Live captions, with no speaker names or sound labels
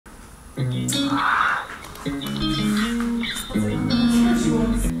Could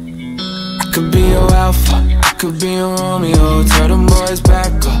be your alpha, I could be your Romeo. Tell them boys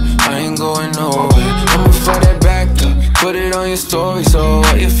back up, I ain't going nowhere. I'ma fight that back up, put it on your story so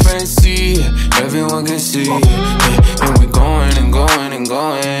all your friends see it, everyone can see it, yeah. And we going and going and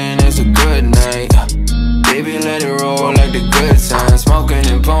going, it's a good night, baby let it roll like the good times. Smoking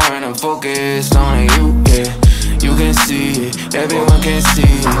and pouring, I'm focused on you, yeah. You can see it, everyone can see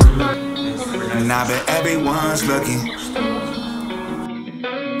it. And I bet everyone's looking,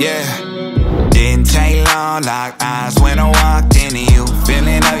 yeah. Didn't take long, locked eyes when I walked into you,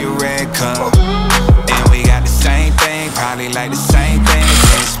 feeling of your red cup. And we got the same thing, probably like the same thing.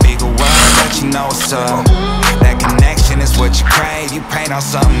 Can't speak a word, but you know what's up. That connection is what you crave. You prayed on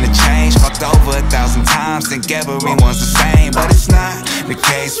something to change. Fucked over 1,000 times, think everyone's the same. But it's not the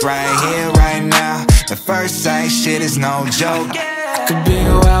case right here, right now. The first sight shit is no joke. I could be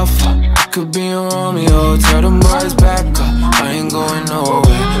your alpha, I could be your Romeo. Tell them boys back up, I ain't going nowhere.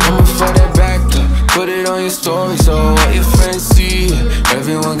 I'ma fight that back up, put it on your story so all your friends see it,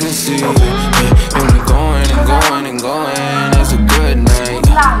 everyone can see it, yeah. And we're going and going and going, it's a good night,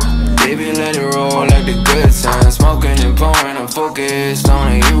 baby let it roll like the good times. Smoking and pouring, I'm focused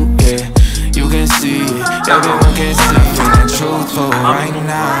on you, yeah. You can see it, everyone can see it. Feeling truthful right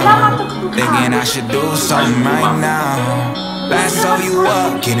now, thinking I should do something right now. Lasso you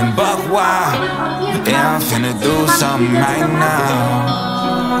up, getting buck wild. Yeah, I'm finna do something right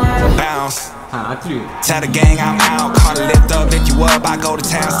now. Bounce. Tell the gang I'm out, call the lift up, lift you up. I go to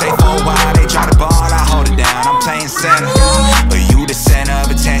town, stay for a while. They try to ball, I hold it down. I'm playing center, but you the center of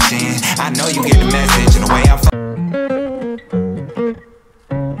attention. I know you get the message and the way I'm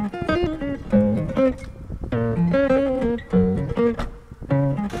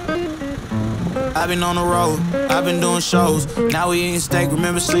I've been on the road, I've been doing shows. Now we eating steak,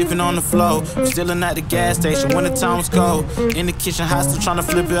 remember sleeping on the floor. I'm still at the gas station when the time was cold. In the kitchen, hot still trying to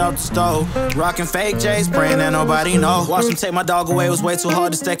flip it out the stove. Rocking fake J's, praying that nobody know. Watch them take my dog away, it was way too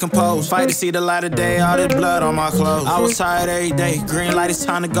hard to stay composed. Fight to see the light of day, all this blood on my clothes. I was tired every day, green light, it's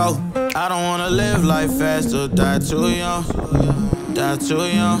time to go. I don't wanna live life fast or die too young. Die too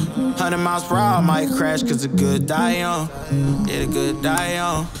young. 100 miles per hour, I might crash cause the good die young. Yeah, the good die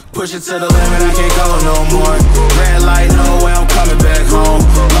young. Push it to the limit, I can't go no more. Red light, no way, I'm coming back home.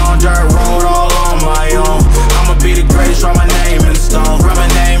 Long dirt road, all on my own. I'ma be the greatest, write my name in the stone. Write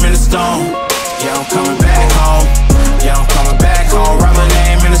my name in the stone. Yeah, I'm coming back home. Yeah, I'm coming back home. Write my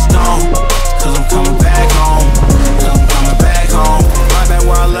name in the stone. Cause I'm coming back home. Cause I'm coming back home. Right back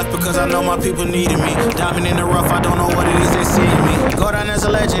where I left because I know my people needed me. Diving in the rough, I don't know what it is they see in me. Go down as a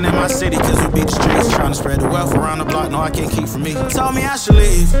legend in my city cause we beat the streets. Trying to spread the wealth around the block, no I can't keep from me. Told me I should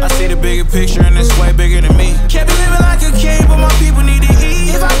leave, I see the bigger picture and it's way bigger than me. Can't be living like a king but my people need to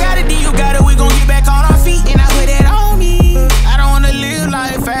eat. If I got it then you got it, we gon' get back on our feet. And I put that on me. I don't wanna live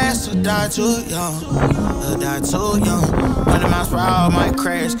life fast or die too young. Or die too young. 100 miles per hour might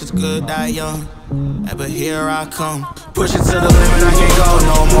crash cause good die young. But here I come. Push it to the limit, I can't go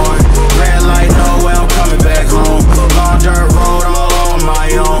no more. Red light, no way, I'm coming back home. Long dirt road, all on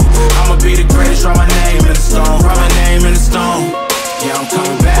my own. I'ma be the greatest, write my name in the stone. Write my name in the stone. Yeah, I'm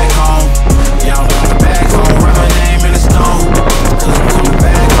coming back home. Yeah, I'm coming back home. Write my name in the stone. Cause I'm coming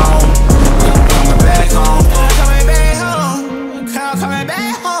back home. Yeah, I'm coming back home. I'm coming back home. I'm coming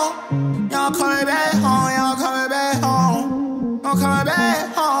back home. Y'all coming back home. Y'all coming back home. I'm coming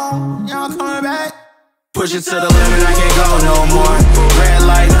back home. Y'all coming back. Push it to the limit, I can't go no more. Red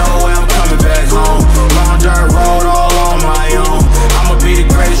light, no way, I'm coming back home. Long dirt road, all on my own. I'ma be the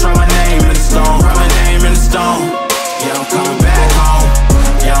greatest, write my name in the stone. Write my name in the stone. Yeah, I'm coming back home.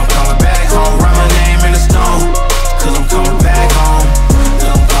 Yeah, I'm coming back home. Write my name in the stone. Cause I'm coming back home.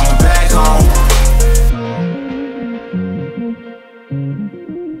 Yeah, I'm coming back home.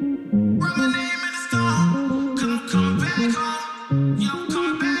 Write my name in the stone. Cause I'm coming back home. Yeah, I'm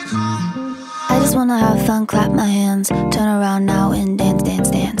coming back home. I just wanna have fun, clap my hands, turn around now and dance, dance,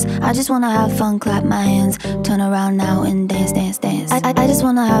 dance. I just wanna have fun, clap my hands, turn around now and dance, dance, dance. I just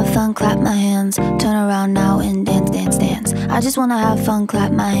wanna have fun, clap my hands, turn around now and dance, dance, dance. I just wanna have fun,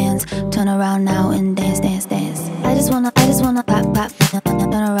 clap my hands, turn around now and dance, dance, dance. I just wanna clap, clap,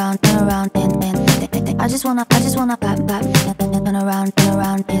 turn around, dance, dance, dance. I just wanna clap, clap, turn around,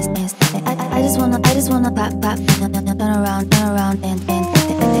 dance, dance, dance. I just wanna clap, clap, turn around, dance, dance.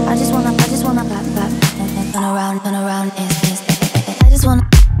 I just wanna clap, clap, turn around, dance, dance. I just wanna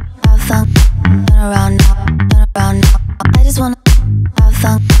have fun, turn around now, turn around now. I just wanna have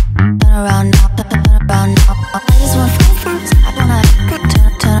fun, turn around now, turn around now. I just wanna turn around,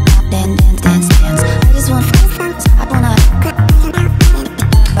 dance, dance, dance, dance. I just wanna turn around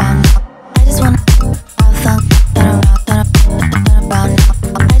now.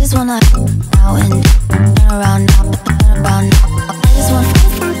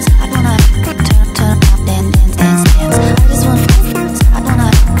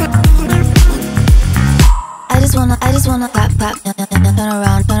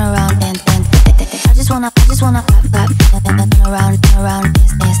 just wanna clap, clap, turn around, turn around.